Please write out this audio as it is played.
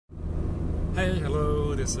Hey,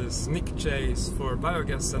 hello, this is Nick Chase for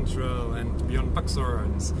Biogas Central and Beyond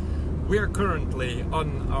Buxorns. We are currently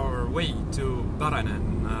on our way to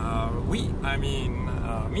Baranen. Me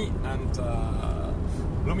and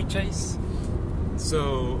Lumi Chase.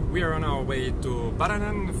 So we are on our way to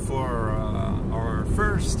Baranen for our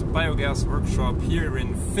first biogas workshop here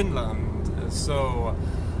in Finland. So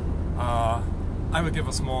I will give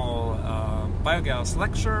a small biogas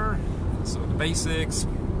lecture, so the basics,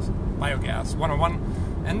 Biogas 101,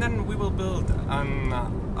 and then we will build an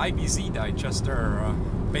IBC digester,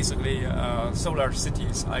 basically Solar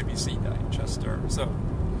City's IBC digester. So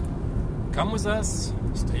come with us,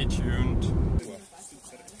 stay tuned.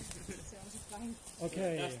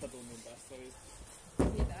 Okay,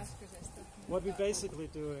 what we're basically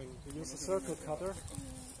doing, we use a circle cutter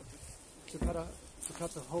to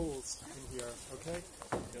cut the holes in here, okay?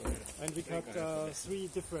 And we cut 3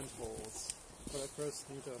 different holes. But I first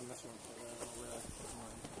need a measurement for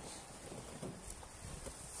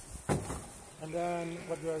and then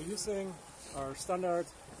what we are using are standard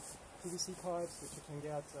PVC pipes, which you can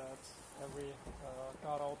get at every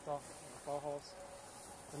Garauta Bauhaus.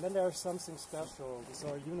 And then there's something special. These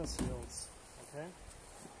are uniseals, okay?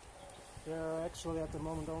 They're actually at the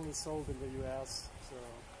moment only sold in the US, so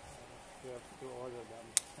you have to order them.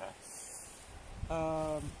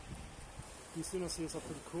 These uniseals are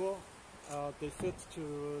pretty cool. They fit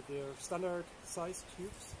to their standard size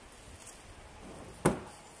tubes.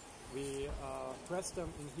 We press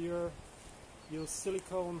them in here, use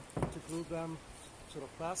silicone to glue them to the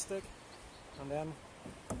plastic, and then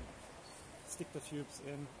stick the tubes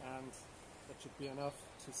in, and that should be enough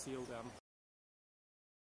to seal them.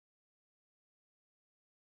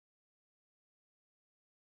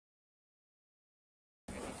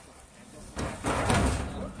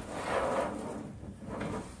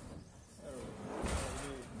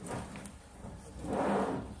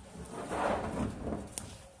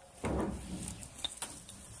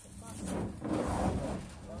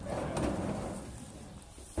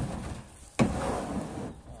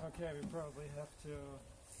 Okay, we probably have to...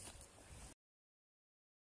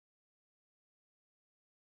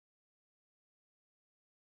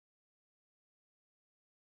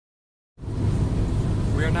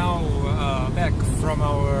 We are now back from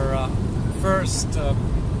our first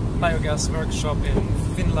biogas workshop in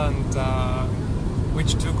Finland,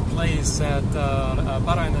 which took place at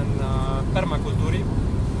Baranen Permakulttuuri,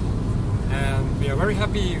 and we are very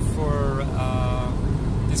happy for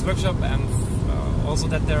this workshop and also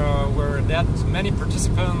that there were that many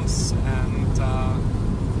participants, and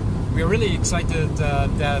we are really excited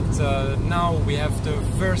that now we have the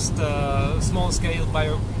first small-scale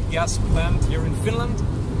biogas plant here in Finland,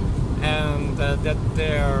 and that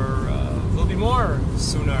there will be more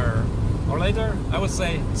sooner or later. I would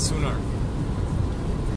say sooner.